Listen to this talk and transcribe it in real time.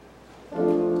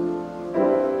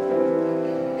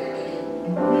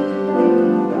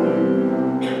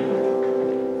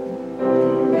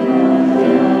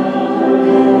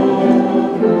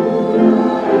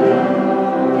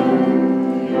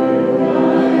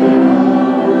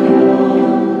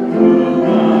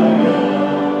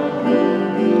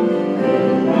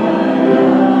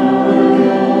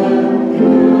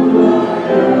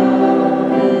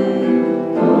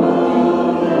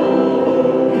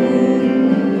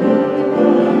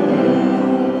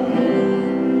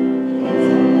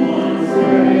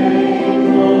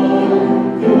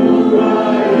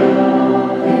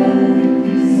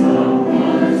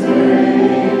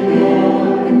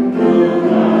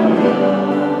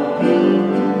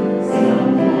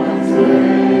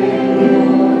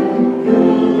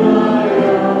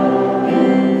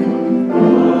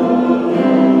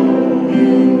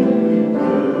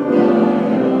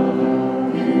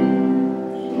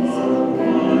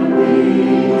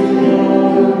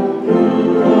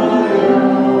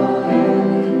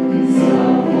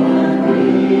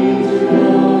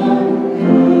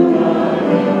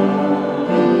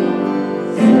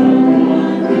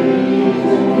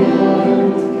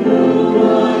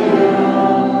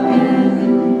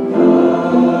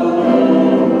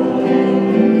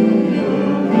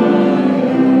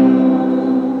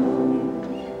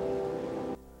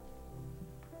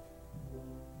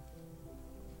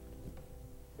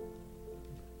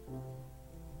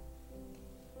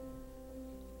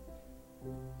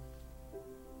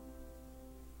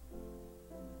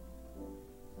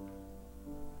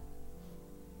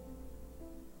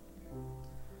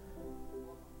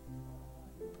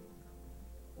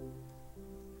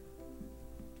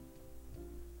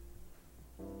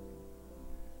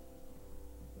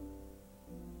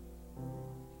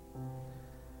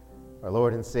our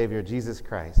Lord and Savior, Jesus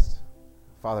Christ,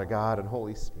 Father God and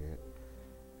Holy Spirit,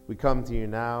 we come to you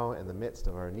now in the midst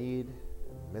of our need,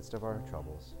 in the midst of our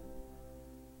troubles.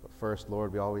 But first,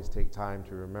 Lord, we always take time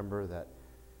to remember that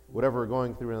whatever we're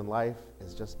going through in life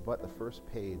is just but the first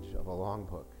page of a long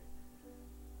book,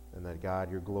 and that, God,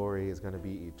 your glory is going to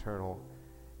be eternal,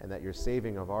 and that your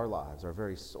saving of our lives, our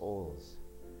very souls,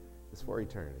 is for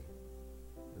eternity.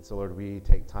 And so, Lord, we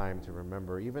take time to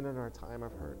remember, even in our time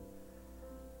of hurt,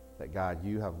 that, God,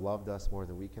 you have loved us more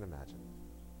than we can imagine.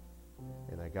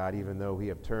 And that, God, even though we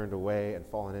have turned away and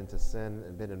fallen into sin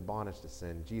and been in bondage to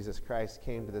sin, Jesus Christ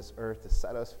came to this earth to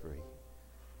set us free.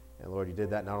 And, Lord, you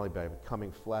did that not only by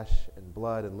becoming flesh and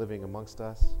blood and living amongst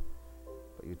us,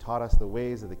 but you taught us the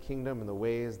ways of the kingdom and the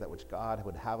ways that which God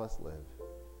would have us live.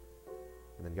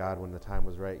 And then, God, when the time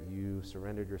was right, you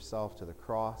surrendered yourself to the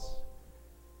cross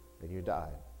and you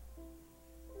died.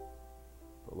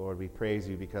 But, Lord, we praise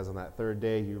you because on that third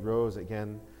day you rose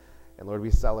again. And, Lord,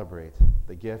 we celebrate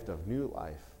the gift of new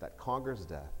life that conquers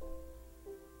death.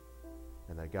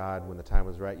 And that, God, when the time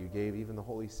was right, you gave even the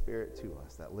Holy Spirit to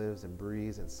us that lives and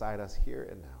breathes inside us here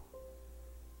and now.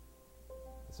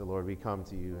 And so, Lord, we come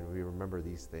to you and we remember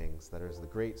these things, that is the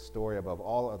great story above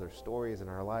all other stories in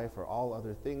our life or all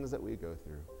other things that we go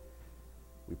through.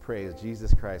 We praise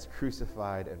Jesus Christ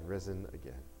crucified and risen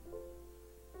again.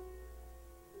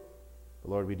 But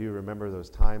Lord, we do remember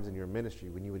those times in your ministry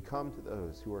when you would come to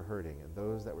those who were hurting and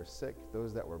those that were sick,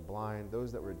 those that were blind,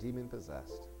 those that were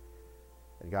demon-possessed.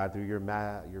 And God, through your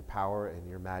power and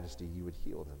your majesty, you would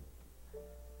heal them.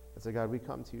 And so, God, we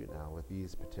come to you now with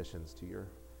these petitions to your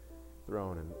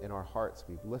throne, and in our hearts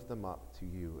we lift them up to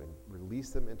you and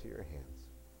release them into your hands.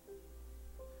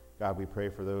 God, we pray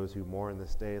for those who mourn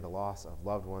this day the loss of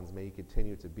loved ones. May you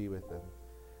continue to be with them.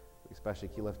 We especially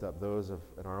lift up those in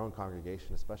our own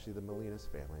congregation, especially the Molinas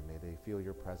family. May they feel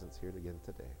your presence here again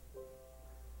today.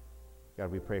 God,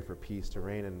 we pray for peace to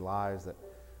reign in lives that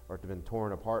have been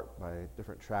torn apart by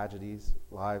different tragedies,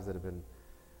 lives that have been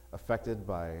affected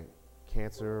by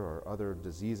cancer or other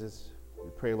diseases. We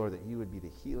pray, Lord, that you would be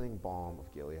the healing balm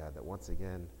of Gilead, that once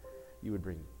again you would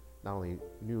bring not only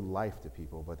new life to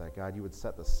people, but that, God, you would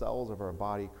set the cells of our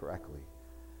body correctly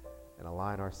and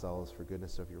align ourselves for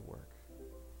goodness of your work.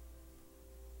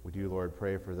 We do, Lord,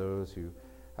 pray for those who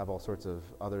have all sorts of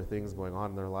other things going on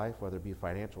in their life, whether it be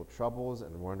financial troubles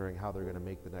and wondering how they're going to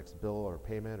make the next bill or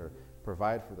payment or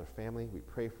provide for their family. We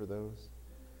pray for those.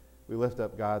 We lift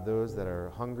up, God, those that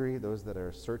are hungry, those that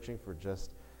are searching for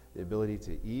just the ability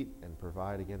to eat and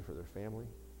provide again for their family.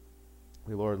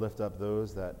 We, Lord, lift up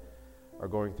those that are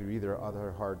going through either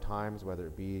other hard times, whether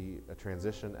it be a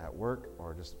transition at work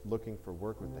or just looking for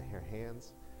work with their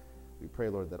hands. We pray,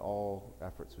 Lord, that all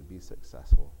efforts would be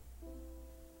successful.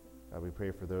 God, we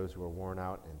pray for those who are worn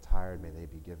out and tired. May they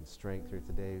be given strength here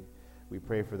today. We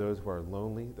pray for those who are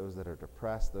lonely, those that are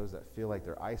depressed, those that feel like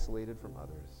they're isolated from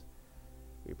others.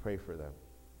 We pray for them.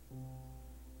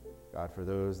 God, for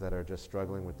those that are just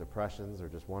struggling with depressions or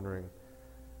just wondering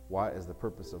what is the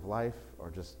purpose of life or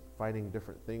just finding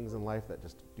different things in life that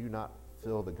just do not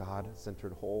fill the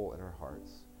God-centered hole in our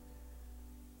hearts.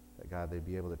 That, God, they'd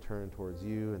be able to turn towards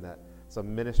you and that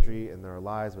some ministry in their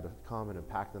lives would have come and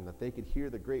impact them, that they could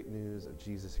hear the great news of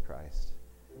Jesus Christ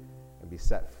and be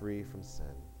set free from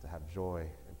sin, to have joy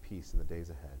and peace in the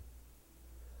days ahead.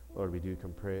 Lord, we do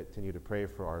continue to pray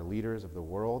for our leaders of the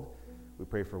world. We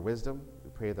pray for wisdom.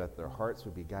 We pray that their hearts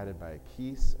would be guided by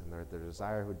peace and that their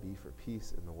desire would be for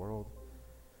peace in the world.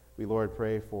 We, Lord,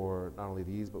 pray for not only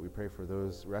these, but we pray for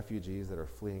those refugees that are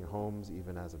fleeing homes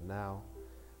even as of now.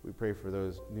 We pray for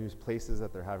those new places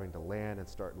that they're having to land and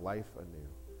start life anew.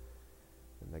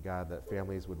 And that, God, that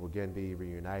families would again be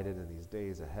reunited in these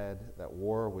days ahead, that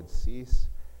war would cease,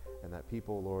 and that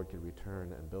people, Lord, could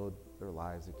return and build their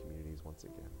lives and communities once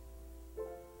again.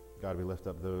 God, we lift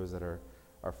up those that are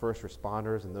our first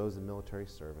responders and those in military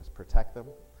service. Protect them,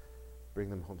 bring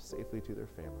them home safely to their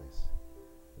families,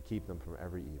 and keep them from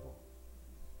every evil.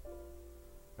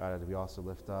 God, we also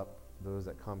lift up those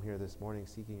that come here this morning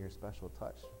seeking your special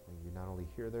touch. May you not only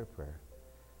hear their prayer,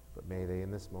 but may they in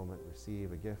this moment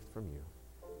receive a gift from you,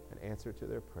 an answer to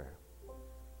their prayer.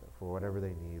 That for whatever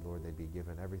they need, Lord, they'd be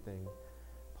given everything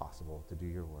possible to do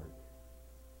your work.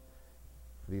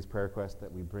 For these prayer requests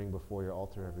that we bring before your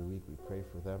altar every week, we pray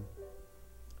for them.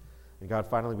 And God,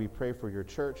 finally, we pray for your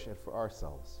church and for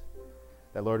ourselves.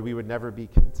 That, Lord, we would never be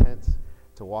content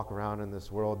to walk around in this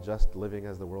world just living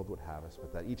as the world would have us,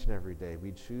 but that each and every day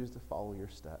we'd choose to follow your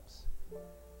steps.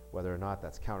 Whether or not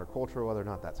that's countercultural, whether or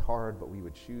not that's hard, but we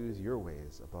would choose your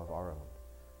ways above our own.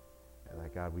 And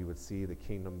that, God, we would see the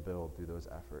kingdom build through those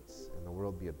efforts and the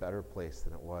world be a better place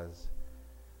than it was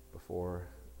before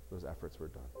those efforts were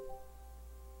done.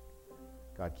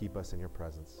 God, keep us in your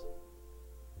presence.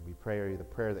 And we pray the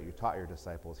prayer that you taught your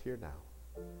disciples here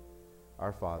now.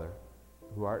 Our Father,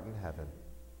 who art in heaven,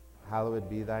 hallowed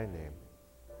be thy name.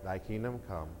 Thy kingdom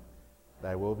come,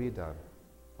 thy will be done,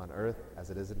 on earth as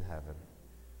it is in heaven.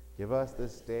 Give us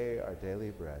this day our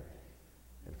daily bread,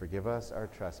 and forgive us our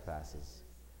trespasses,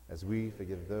 as we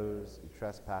forgive those who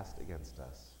trespass against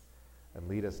us. And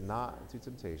lead us not into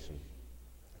temptation,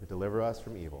 but deliver us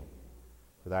from evil.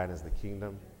 For thine is the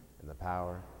kingdom, and the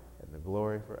power, and the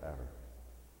glory forever.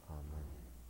 Amen.